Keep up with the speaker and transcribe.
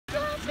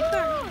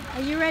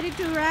Are you ready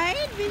to ride,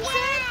 Vincent?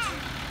 Yeah.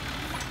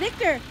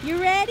 Victor,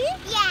 you ready?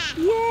 Yeah.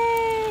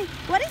 Yay!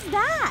 What is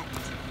that?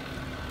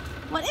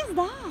 What is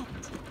that?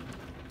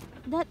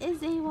 That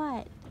is a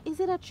what? Is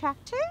it a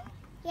tractor?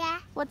 Yeah.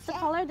 What's the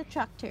color of the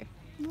tractor?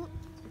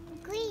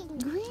 Green.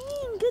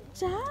 Green. Good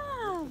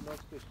job.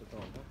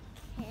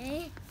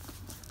 Okay.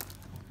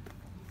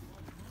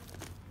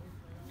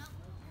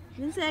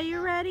 Vincent, are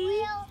you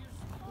ready?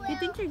 You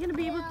think you're gonna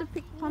be able to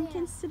pick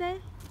pumpkins today?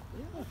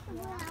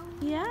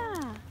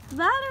 Yeah.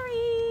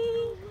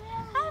 Valerie!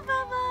 Hi,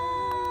 Baba!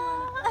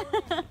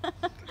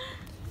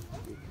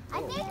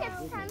 I think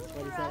it's time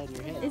for us.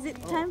 Is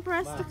it time for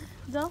us to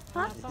go?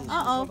 Huh?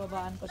 Uh-oh.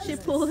 She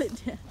pulled it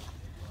down.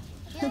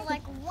 You're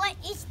like, what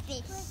is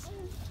this?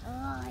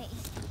 Oh,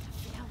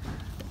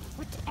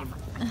 whatever.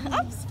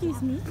 Oh,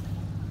 excuse me.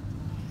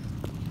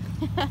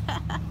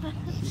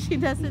 She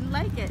doesn't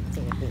like it.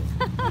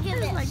 Look at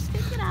this. Like,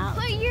 stick it out.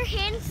 Put your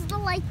hands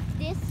like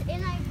this,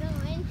 and I go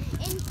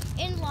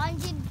in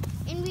launch it,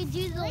 and we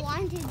do the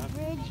launching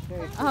bridge.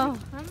 Oh,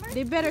 Remember?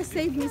 they better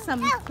save me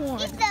some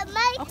corn. It's a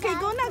mic. Okay,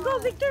 go now. Go,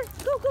 Victor.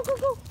 Go, go, go,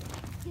 go.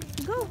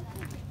 Go.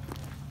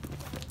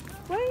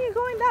 Why are you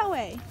going that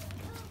way?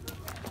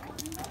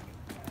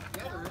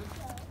 Yeah, there is.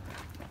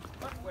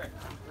 What? Where?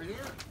 Right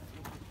here.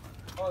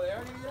 Oh, they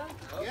are getting done?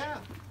 Oh. Yeah.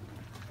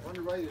 I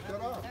wonder why you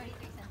shut off.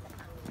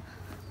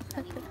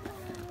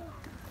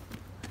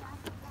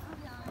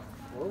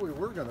 Well, we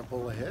were going to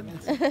pull ahead.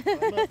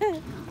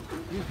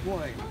 He's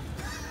flying.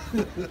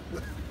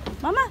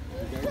 Mama,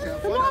 You guys have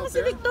fun tulungan mo out si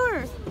there. Victor.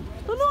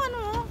 Tulungan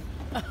mo.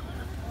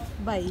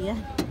 Ba yan?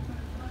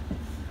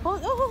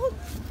 Hold, oh, hold.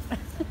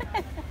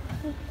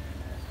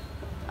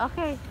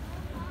 Okay.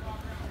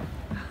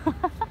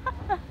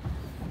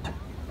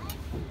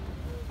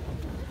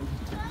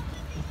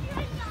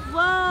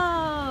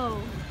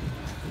 Whoa!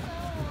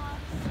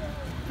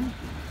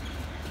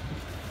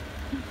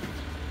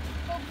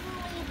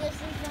 Hopefully this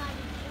is not.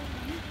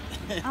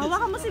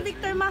 Hawakan mo si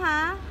Victor, ma,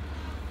 ha?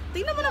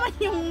 Tingnan mo naman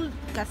yung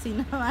kasi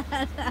naman.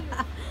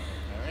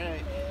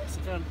 Alright.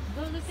 Sit down.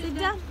 Sit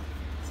down.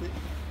 Sit.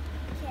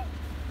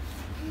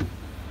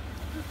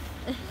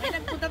 Ay,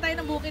 nagpunta tayo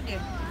ng bukid eh.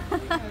 Oh,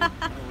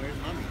 where's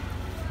mommy?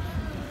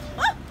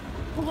 Ah!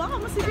 Hawakan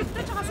mo si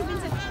Victor tsaka si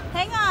Vincent.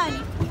 Hang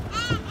on.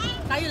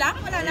 Tayo lang?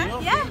 Wala lang?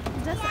 Yeah,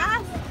 just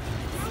us.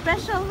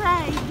 Special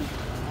ride.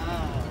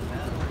 Wow,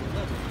 Valerie,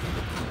 look.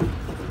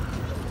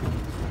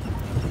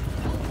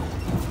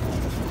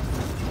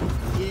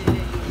 Yay.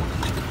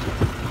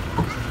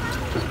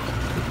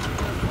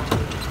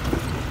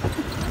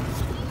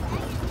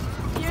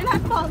 You're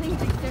not falling,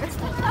 Victor.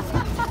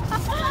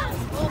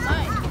 Oh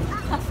my.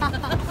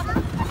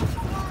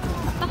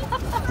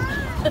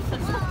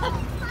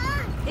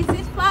 Is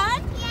it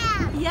fun?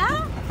 Yeah.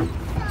 Yeah?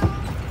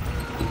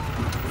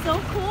 So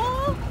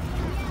cool.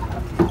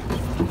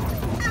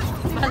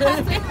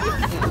 Valerie.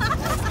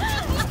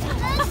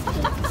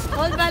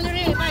 Hold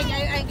Valerie. Mike,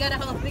 I gotta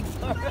hold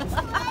Victor.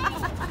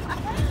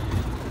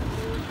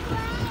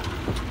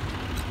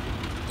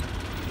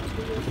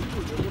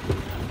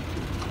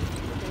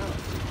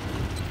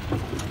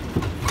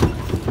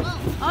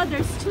 Oh,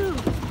 there's two.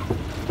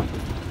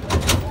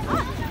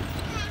 Ah.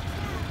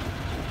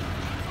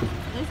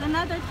 There's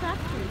another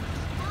tractor.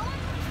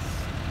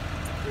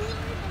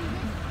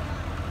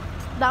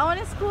 That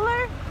one is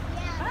cooler?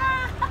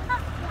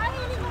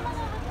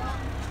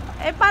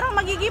 Eh, parang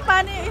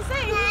magigipa na yung isa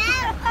eh.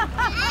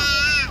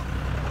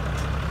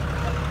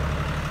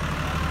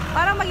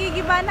 Parang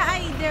magigiba na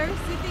ay, they're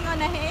sitting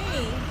on a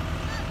hay.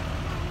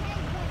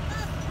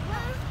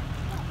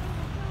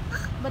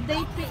 But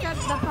they pick up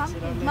the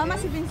pumpkin. Mama,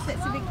 si Vincent,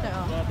 si Victor.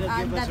 Oh. Well, they'll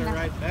give us Dad a na.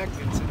 ride back,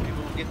 Vincent. Maybe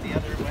we'll get the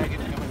other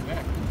wagon coming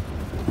back.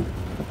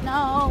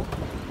 No,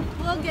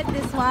 we'll get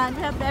this one.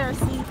 We have better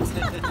seats.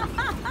 It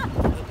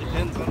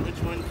depends on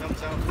which one comes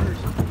out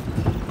first.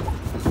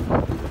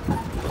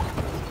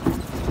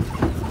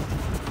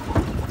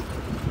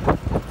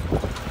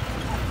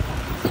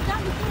 Sit down,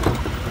 Victor.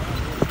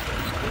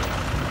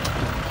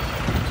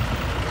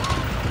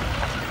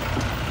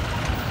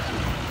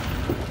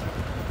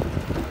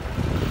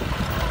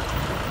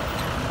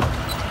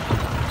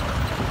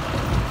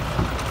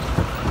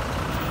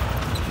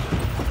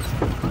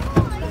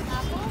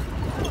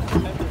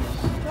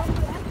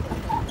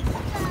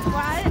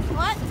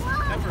 What?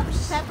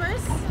 Peppers.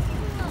 Peppers?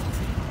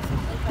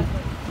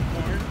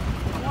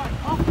 Corn.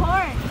 Oh,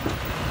 corn.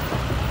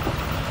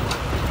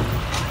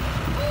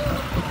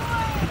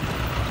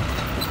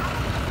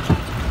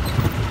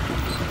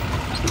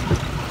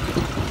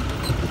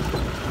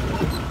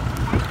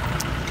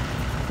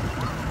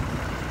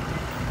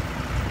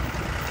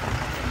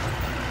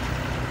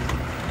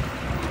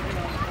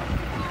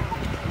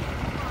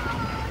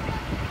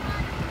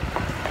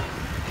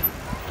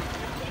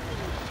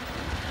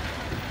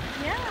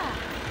 Yeah.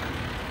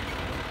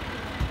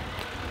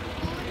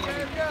 There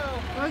we go.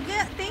 We're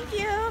good. Thank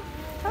you.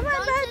 Come on, On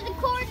to bud. the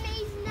corn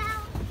maze now.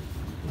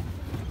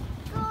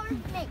 Corn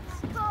maze.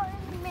 Corn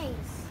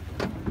maze.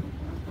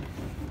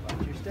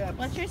 Watch your steps.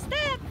 What's your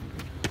step?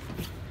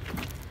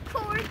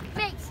 Corn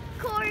maze.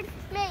 Corn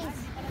maze.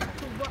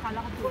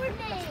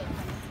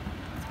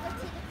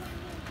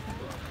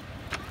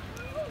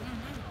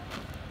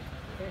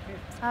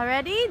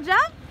 Already?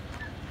 Jump!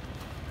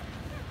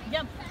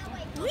 Jump.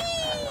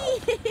 Whee!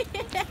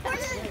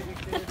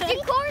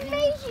 The corn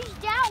maze is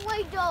that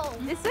way though.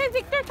 This way,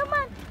 Victor, come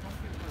on.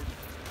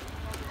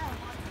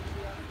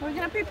 We're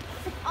gonna pick.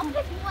 I'll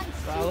pick one.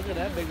 Wow, look at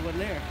that big one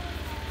there.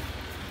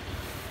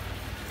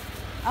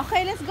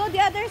 Okay, let's go the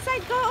other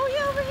side. Go, oh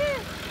yeah, over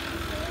here.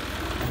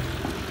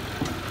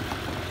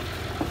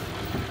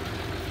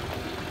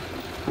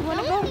 You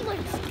wanna That go? one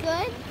looks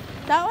good.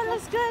 That one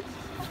looks good.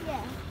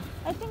 Yeah.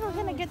 I think we're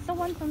gonna get the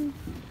one from.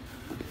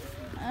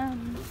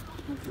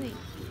 Let's see.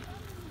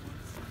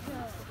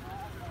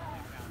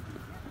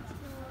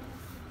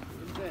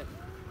 Vincent,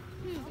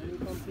 any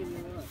pumpkin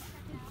you want?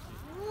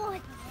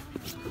 What?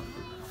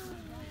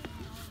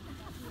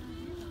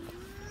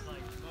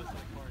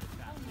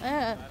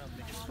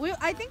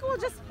 I think we'll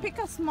just pick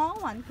a small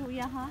one,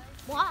 Kuya, huh?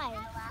 Why?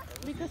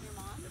 Because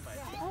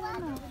I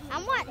don't know.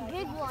 I want a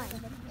big one.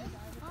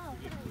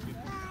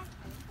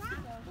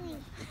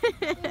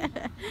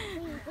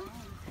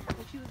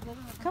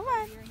 Come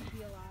on.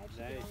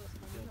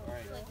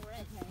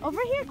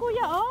 Over here,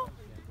 Kuya, oh.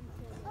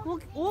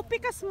 We'll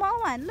pick a small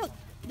one. Look,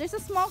 there's a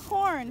small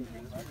corn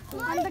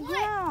on the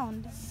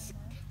ground.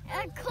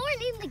 A corn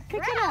in the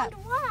Pick it ground? up.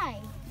 Why?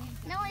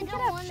 No, I Pick it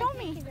don't up. want to Show pick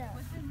me. it up.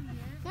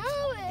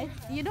 No,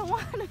 You don't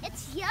want to.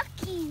 it's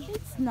yucky.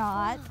 It's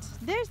not.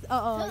 There's,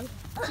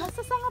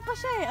 masasanga pa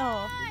siya eh,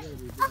 oh.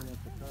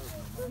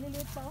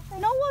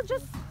 No, we'll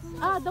just,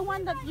 the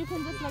one that you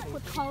can just like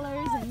put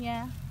colors and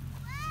yeah.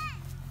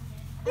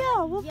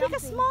 Yeah, we'll pick a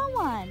small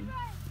one.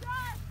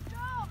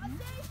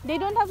 They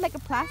don't have like a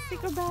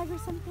plastic or bag or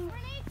something.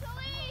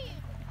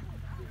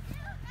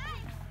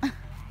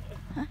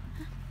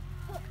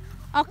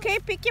 Okay,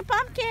 pick your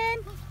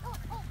pumpkin.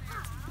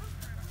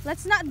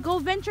 Let's not go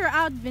venture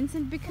out,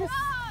 Vincent, because...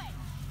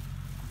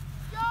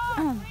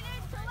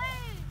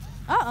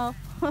 Uh-oh.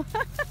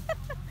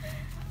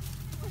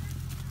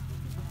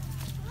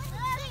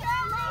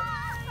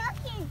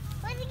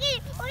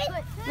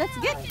 Let's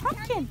get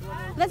pumpkin.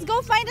 Let's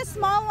go find a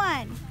small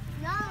one.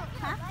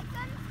 Huh?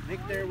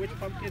 Victor, which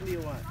pumpkin do you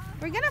want?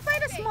 We're gonna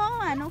find a small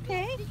one,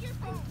 okay?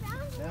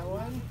 That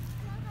one?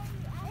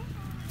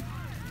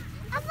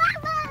 I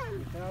found one.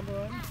 You found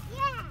one?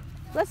 Yeah.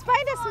 Let's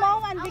find a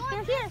small one, I Victor.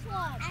 want Here. this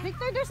one.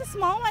 Victor, there's a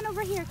small one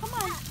over here. Come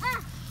on.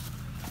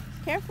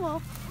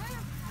 Careful.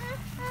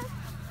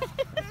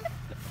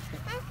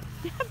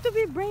 You have to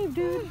be brave,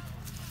 dude.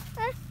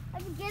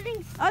 I'm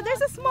getting stuck. Oh,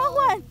 there's a small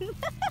one.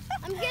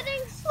 I'm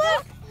getting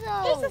stuck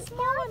though. There's a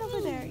small one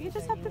over there. You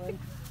just have to pick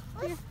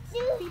your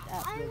feet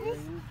up.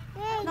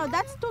 No,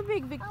 that's too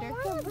big, Victor. I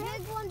want a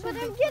big one, but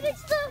I'm getting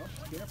stuck.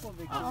 Careful,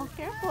 Victor. Oh,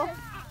 careful.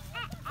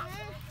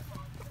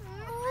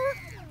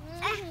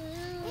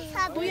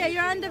 Oh Oh yeah,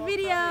 you're on the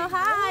video.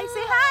 Hi,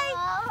 say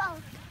hi.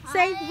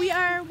 Say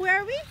where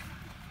are we?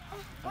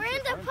 We're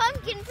in the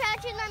pumpkin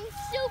patch and I'm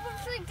super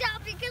freaked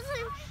out because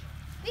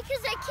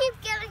I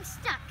keep getting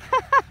stuck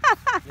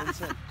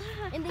Vincent,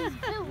 in these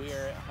boots. we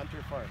are at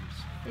Hunter Farms.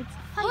 It's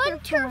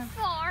Hunter Farm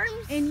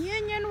Farms. in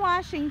Union,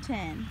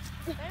 Washington.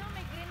 Pero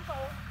may green po.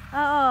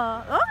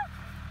 Oh.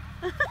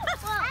 There's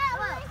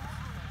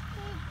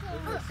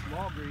a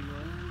small green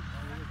one.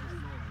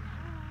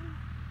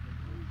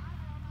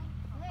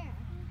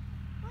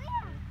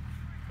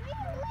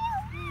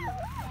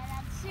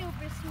 That's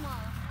super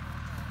small.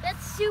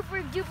 That's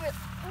super duper.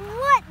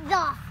 What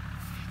the?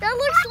 That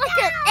looks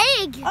like an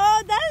egg.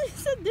 Oh, that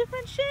is a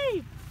different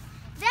shape.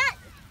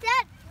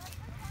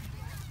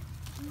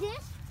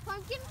 This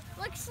pumpkin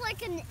looks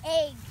like an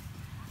egg.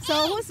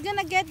 So who's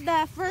gonna get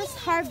the first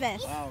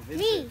harvest? Wow, Me.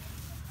 Vincent.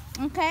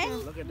 Okay.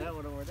 Look at that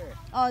one over there.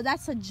 Oh,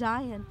 that's a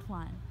giant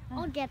one.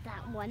 I'll get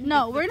that one.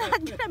 No, we're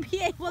not gonna be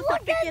able to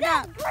Look pick at it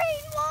that up.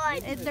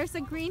 green one. There's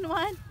a green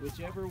one.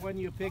 Whichever one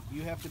you pick,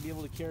 you have to be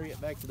able to carry it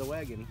back to the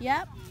wagon.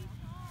 Yep.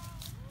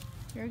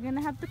 You're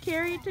gonna have to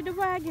carry it to the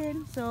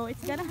wagon, so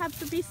it's gonna have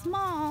to be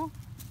small.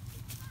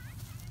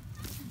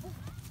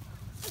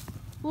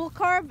 We'll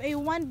carve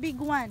one big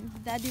one.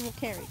 Daddy will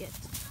carry it.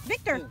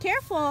 Victor,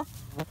 careful.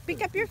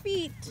 Pick up your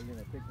feet. We're going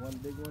to pick one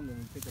big one, then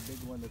we pick a big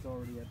one that's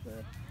already at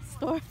the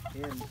Store. end.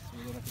 So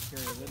we're going to have to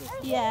carry a little.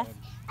 Yeah.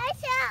 I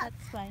saw.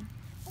 That's fine.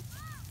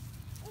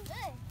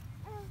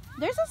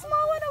 There's a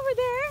small one over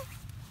there.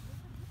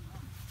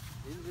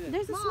 Vincent,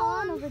 There's a small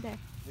one over there.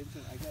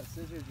 Vincent, I got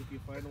scissors. If you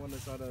find one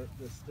that's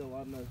that's still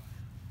on the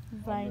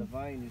Vine.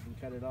 vine, you can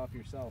cut it off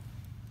yourself.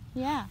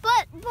 Yeah.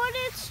 But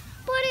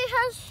it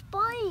has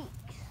spikes.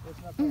 It's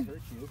not going to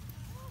hurt you.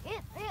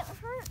 It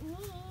hurt me.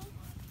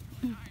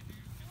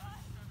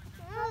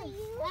 I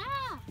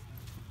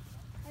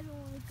don't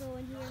want to go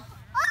in here.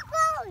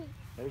 Oh,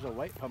 There's a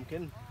white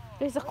pumpkin.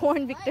 There's a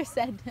corn, Victor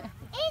said. it's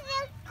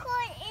a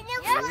corn.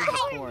 There is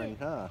a corn,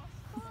 huh?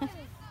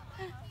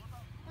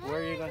 Where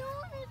are you going?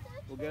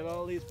 We'll get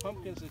all these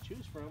pumpkins to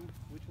choose from.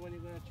 Which one are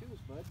you going to choose,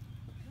 bud?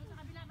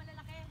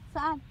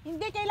 Saan?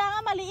 Hindi,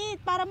 kailangan maliit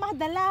para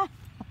madala.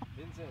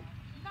 Vincent,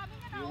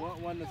 you want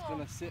one that's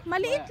going to sit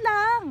Maliit flat.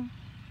 lang.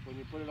 When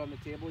you put it on the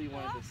table, you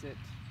want it to sit.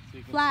 So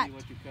you can Flat. see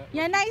what you cut.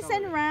 Yeah, what you nice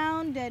and color.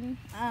 round and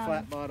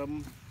Flat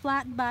bottom.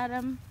 flat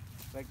bottom.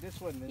 Like this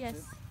one, Vincent.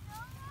 Yes.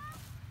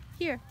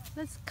 Here,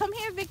 let's come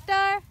here,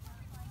 Victor.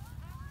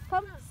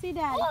 Come see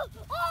Dad.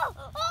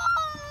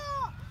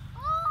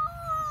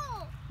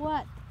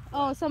 What?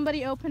 Oh,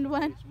 somebody opened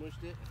one. You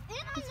smushed it.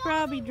 It's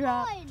probably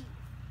dropped.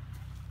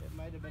 It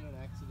might have been an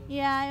accident.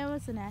 Yeah, it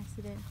was an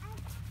accident.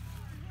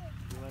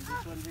 You want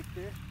this one,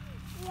 Victor?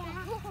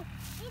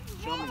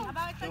 Show me.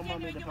 Show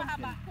mommy the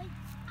pumpkin.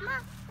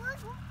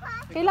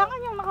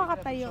 Kailangan yung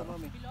makakatayo. Show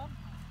mommy.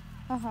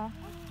 Uh-huh.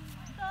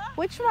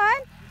 Which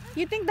one?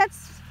 You think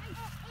that's...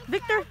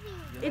 Victor,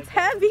 it's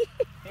heavy.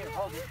 Here,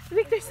 hold it.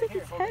 Victor said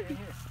Here, it's hold it heavy. in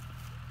here.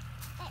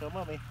 Show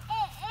mommy.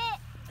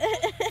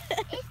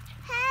 It's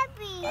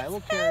heavy. I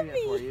will carry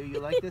it for you. You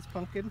like this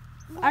pumpkin?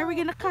 Are we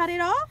gonna cut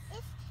it off?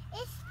 It's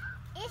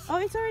Oh,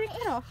 it's already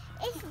cut off.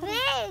 it's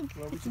big.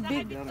 Well, we can big. put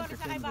it down and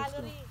pretend it's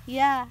still.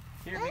 Yeah.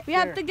 Here, Victor. We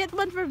have to get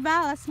one for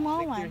Val, a small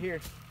Victor, one. here.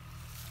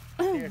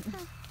 Here.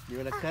 You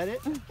want to cut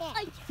it?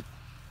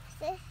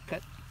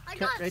 Cut. I Cut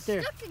got right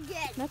there. stuck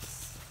again.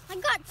 That's I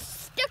got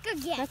stuck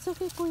again. that's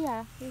okay,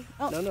 Kuya.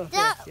 Oh, No, no.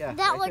 That yeah,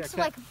 that right looks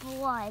there. like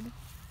blood.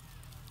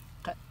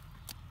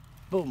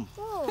 Boom.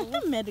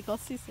 Oh, medical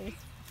scissors.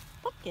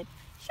 Pumpkin.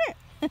 Sure.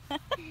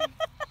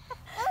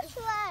 let's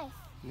try.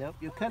 Nope,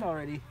 you cut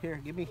already. Here,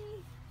 give me.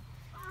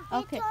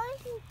 Okay.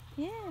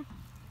 Yeah.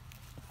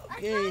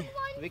 Okay,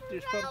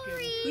 Victor's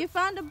pumpkin. You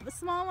found a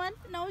small one?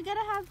 No, we gotta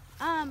have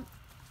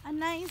a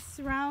nice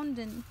round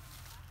and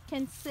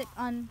can sit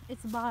on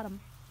its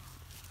bottom.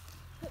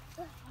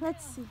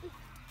 Let's see.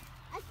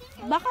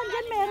 Baka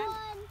dyan meron.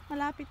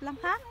 Malapit lang,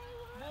 ha?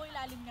 Buo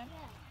ilalim niyan.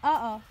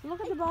 Oo.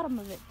 Look at the bottom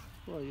of it.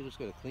 Well, you just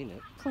gotta clean it.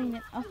 Clean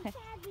it. Okay.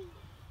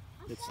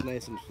 It's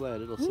nice and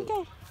flat. It'll sit.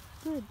 Okay.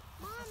 Good.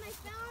 Mom, I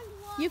found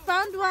one. You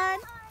found one?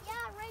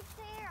 Yeah, right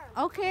there.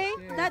 Okay.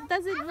 Okay. That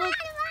doesn't I look...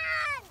 found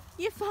one.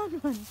 You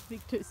found one,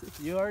 Victor says.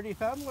 You already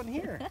found one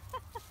here. I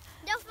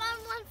found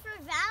one for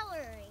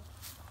Valerie.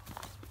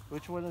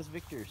 Which one is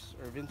Victor's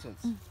or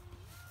Vincent's?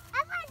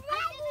 I found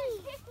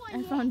Daddy.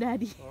 I found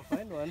Daddy. Well,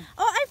 find one.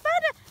 Oh, I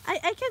found a...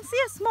 I can see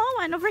a small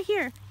one over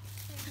here.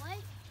 What?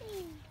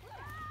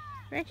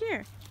 Right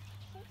here.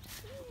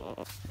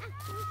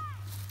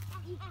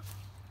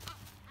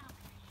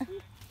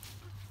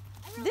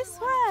 This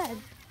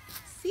one.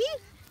 See?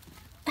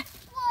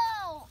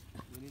 Whoa.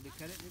 You need to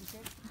cut it,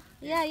 Vincent?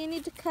 Yeah, you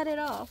need to cut it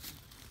off.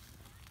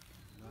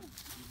 You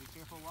be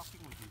careful walking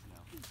with these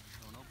now.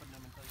 Don't open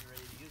them until you're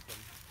ready to use them.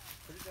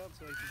 Put it down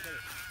so I can cut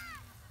it.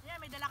 Yeah,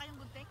 may dala kayong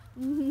gunting.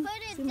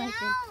 Put it See,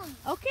 Michael. down.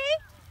 Okay.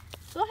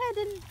 Go ahead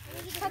and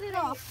cut it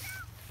off.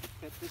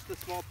 Cut just the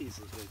small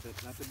pieces, Vincent,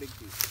 not the big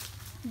piece.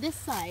 This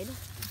side.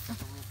 Cut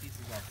the little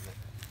pieces off of it.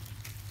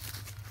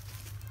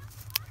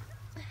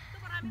 Ito,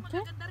 maraming Okay.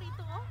 magaganda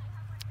rito, oh.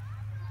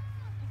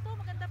 Ito,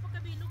 maganda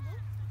pagkabilog,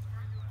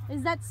 oh.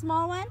 Is that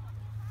small one?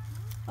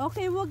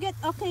 Okay, we'll get...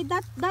 Okay,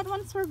 that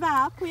one's for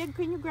Val. Kuya,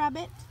 can you grab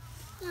it?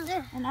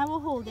 And I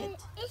will hold it.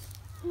 It's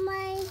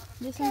my.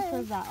 This one's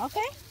for Val.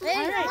 Okay? There's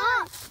Alright.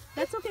 not.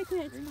 That's okay,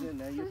 Kuya. It's fine. Vincent,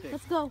 now you pick.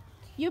 Let's go.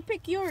 You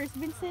pick yours,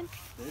 Vincent.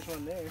 There's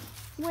one there. Is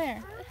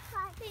Where?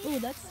 Oh,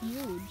 that's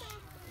huge.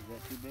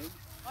 that too big?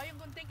 Oh, yung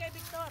gunting kay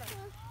Victor.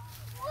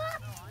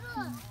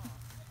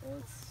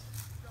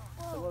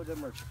 Some of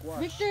them are squash.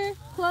 Victor,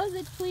 close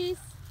it, please.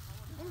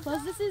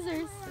 Close the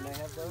scissors. Can I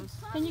have those?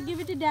 Can you give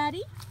it to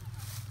Daddy?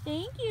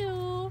 Thank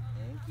you.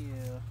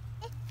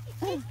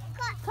 Thank you.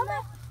 Come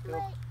on. Go.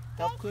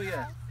 Help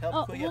Kuya. Help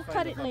Oh, Kuya we'll find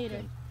cut a it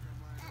later. pumpkin.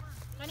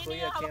 Kanina Kuya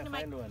yung hawak can't ni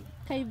Mike. find one.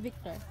 Kay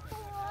Victor.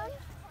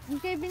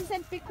 Okay,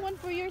 Vincent, pick one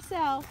for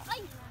yourself.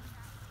 I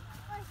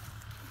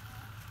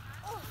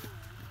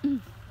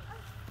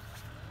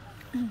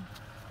don't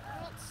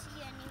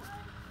see any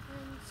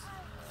ones.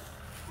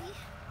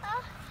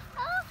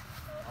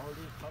 All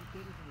these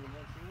pumpkins, you want to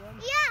see one?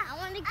 Yeah, I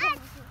want to go.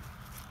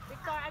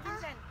 Victor,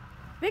 Vincent.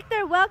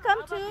 Victor, welcome How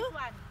about to this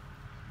one?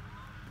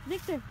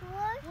 Victor Which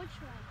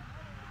one?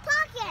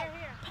 Pocket.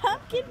 Here.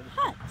 Pumpkin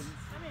Hut.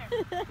 Come here.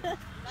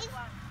 That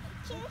one.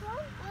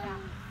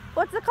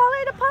 What's the color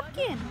of the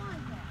pumpkin? Is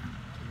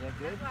that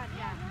good? That one,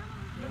 yeah.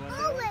 You want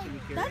that one? Can you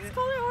carry That's it?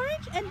 color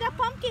orange, and the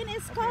pumpkin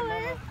is Okay,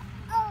 color. Mama.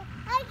 Oh,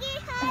 I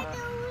get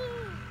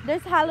Halloween.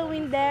 There's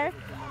Halloween there.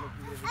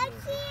 I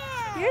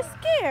can't. You're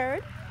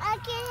scared? I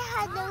get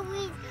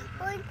Halloween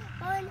on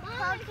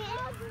pocket.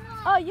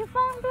 Oh, you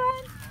found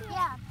one?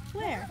 Yeah.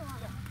 Where?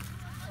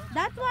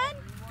 That one?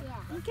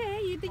 Yeah.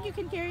 Okay, you think you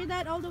can carry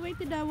that all the way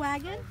to the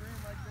wagon?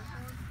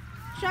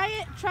 Try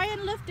it. Try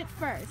and lift it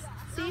first.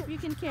 See if you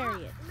can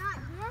carry it. Not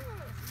yet.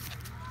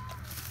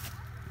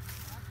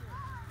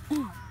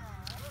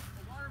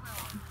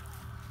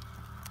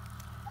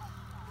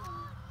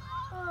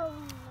 Oh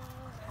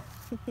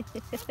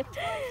no.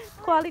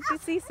 Quality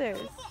scissors.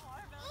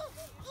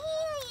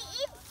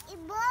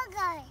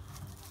 Burger.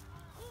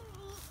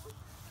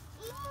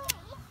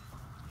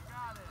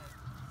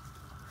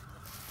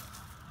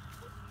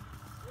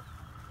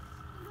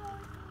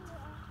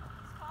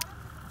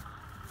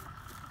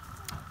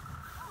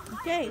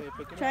 Okay,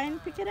 pick it try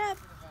and pick it up.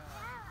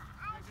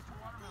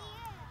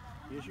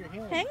 Use your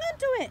hand. Hang on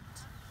to it.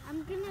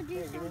 I'm gonna do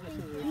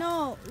something.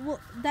 No,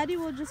 Daddy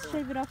will just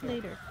shave it off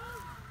later.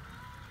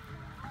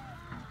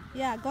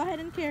 Yeah, go ahead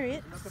and carry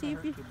it. See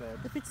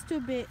if it's too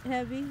big,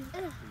 heavy.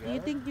 You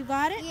think you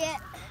got it? Yeah.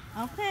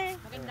 Okay.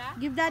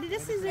 Give Daddy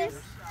the scissors.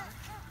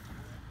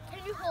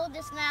 Can you hold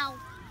this now?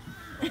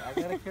 I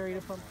gotta carry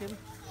the pumpkin.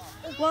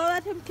 We'll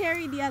let him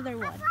carry the other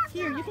one.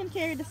 Here, you can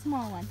carry the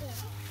small one.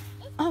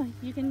 Oh,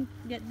 you can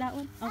get that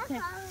one? Okay.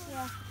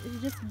 Yeah.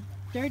 It's just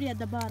dirty at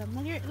the bottom.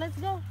 Well, here, let's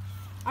go.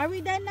 Are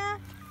we done now?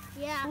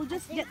 Yeah. We'll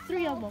just get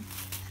 3 of them.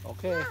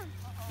 Okay.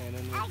 And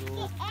then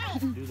we'll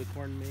go do the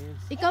corn maze.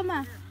 Ikaw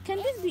ma, can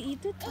this be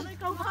eaten? Ano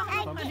ikaw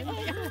ha?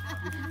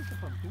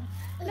 Pumpkin.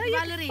 No, you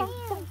can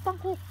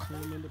pang-cook.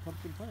 Turn them into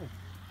pumpkin pie.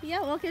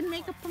 Yeah, we can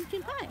make a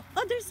pumpkin pie.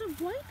 Oh, there's a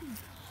white one.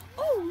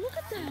 Oh, look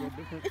at that.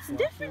 It's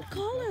different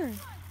color.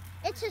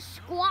 It's a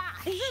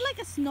squash. Is it like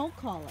a snow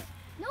color?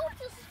 No,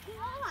 it's a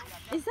squash.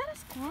 Is that a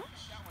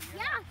squash?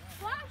 Yeah,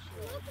 squash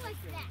look like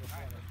that.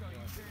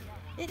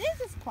 It is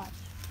a squash.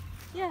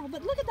 Yeah,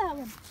 but look at that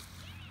one.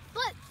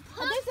 But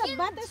Oh, there's a pumpkin,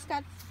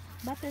 butterscotch.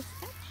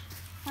 Butterscotch?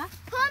 Huh?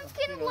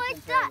 pumpkin like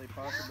that.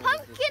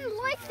 Pumpkin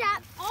like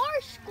that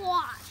are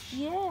squash.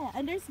 Yeah,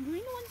 and there's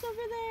green ones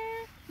over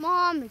there.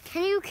 Mom,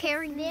 can you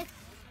carry this?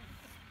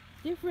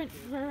 Different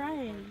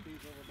variety.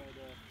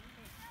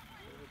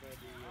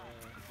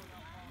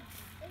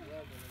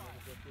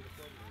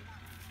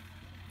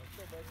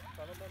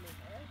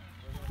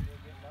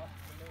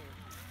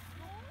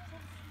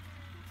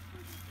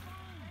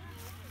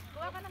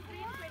 Kuha ka ng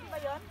green, pwede ba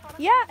yun?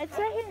 Yeah, it's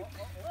right here.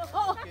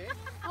 Oh,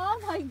 oh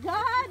my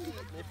God.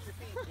 Lift your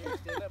feet. Here,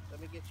 stand up. Let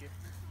me get you.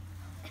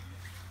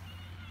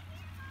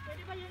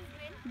 Pwede ba yung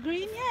green?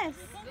 Green, yes.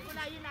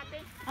 Gulayin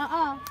natin.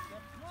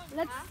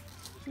 Let's,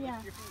 yeah.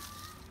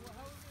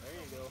 There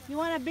you go. You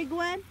want a big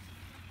one?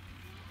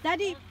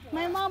 Daddy,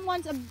 my mom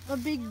wants a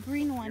big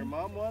green Your one.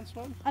 mom wants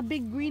one? A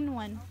big green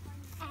one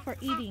for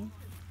eating.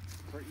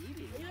 For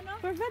eating.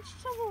 For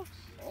vegetables.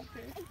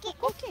 Okay. For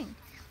cooking.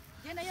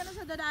 Yan na yun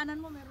sa dadaanan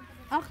mo, meron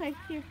ka. Okay,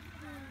 here.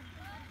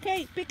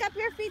 Okay, pick up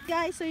your feet,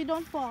 guys, so you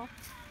don't fall.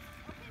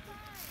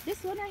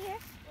 This one right here?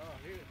 Oh,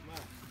 here's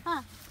mine.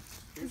 Huh?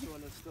 Here's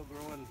one that's still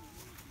growing.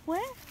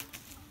 Where?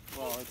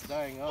 Well, it's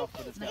dying off,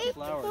 but it's got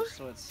flowers,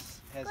 so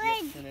it's has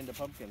yet turned into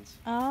pumpkins.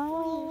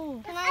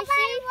 Oh. Can I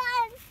see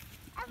one?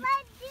 I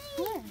like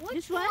Where?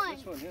 Which This one?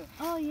 This one,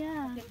 yeah. Oh,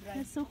 yeah.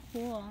 That's so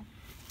cool.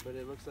 But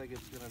it looks like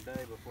it's gonna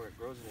die before it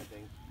grows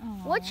anything.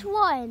 Oh, Which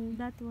one?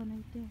 that one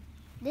right there.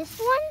 This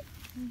one?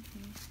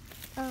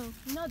 Oh,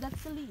 no,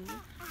 that's the leaf.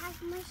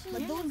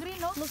 But yung green,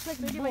 no? Looks like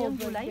Pwede ba yung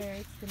bulb gulay? right there.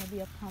 It's gonna be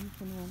a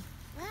pumpkin one.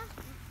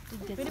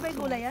 Pwede ba yung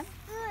gulay yan?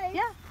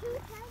 Yeah.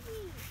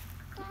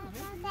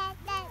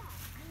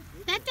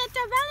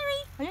 Tata,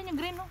 Valerie! Ayun yung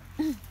green, no?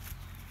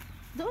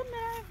 Doon,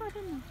 marami pa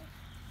rin.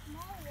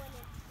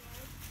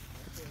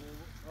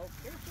 Oh,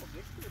 careful,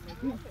 Victor. My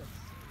goodness.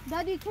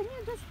 Daddy, can you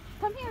just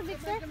come here,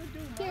 Victor?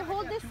 Here,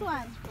 hold this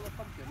one. Full of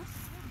pumpkins.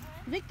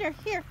 Victor,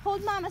 here,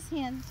 hold Mama's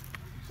hand.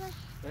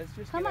 Let's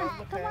just Come get on,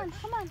 out of the come on, patch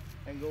come on.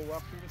 and go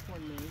walk through the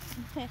corn maze.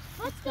 Okay,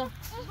 let's go.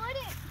 But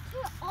it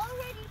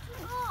already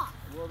took off.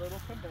 Well, it'll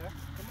come back.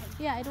 Come on.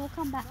 Yeah, it will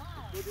come back.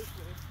 Go this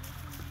way.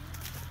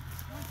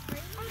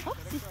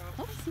 Oopsie,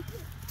 oopsie.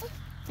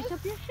 Pick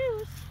up your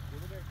shoes.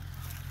 Over there.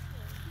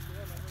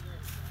 Over there.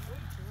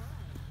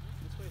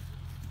 This way.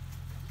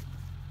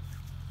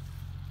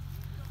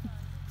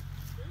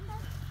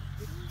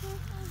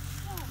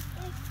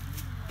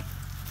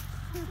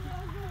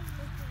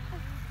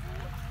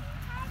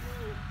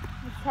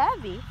 It's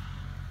heavy.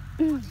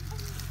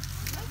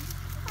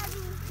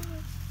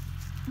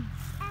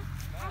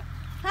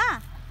 Huh?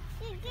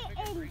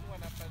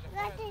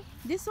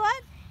 This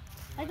one?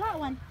 I got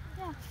one.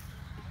 Yeah.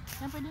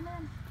 Yan, pwede na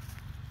yan.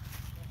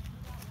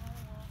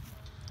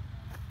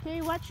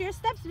 Okay, watch your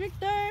steps,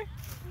 Victor.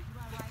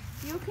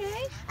 You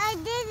okay? I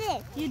did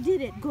it. You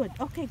did it. Good.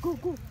 Okay, go,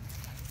 go.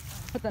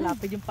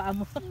 Patalapid yung paa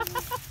mo.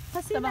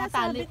 Kasi Sa mga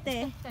tali. nasabit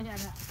eh. Kaya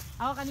na.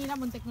 Ako kanina,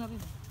 muntik na rin.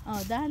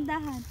 Oh,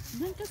 dahan-dahan.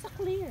 Doon ka sa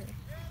clear.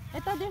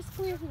 Ito, there's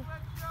clear here.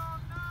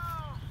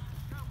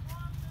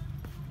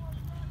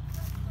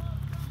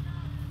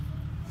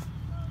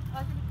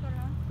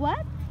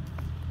 What?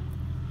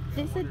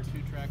 They said, There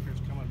are 2 tractors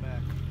coming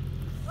back.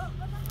 And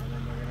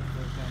then they're gonna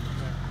close down the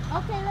track.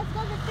 okay, let's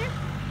go, Victor.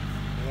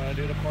 You wanna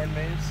do the corn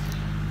maze?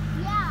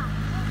 Yeah.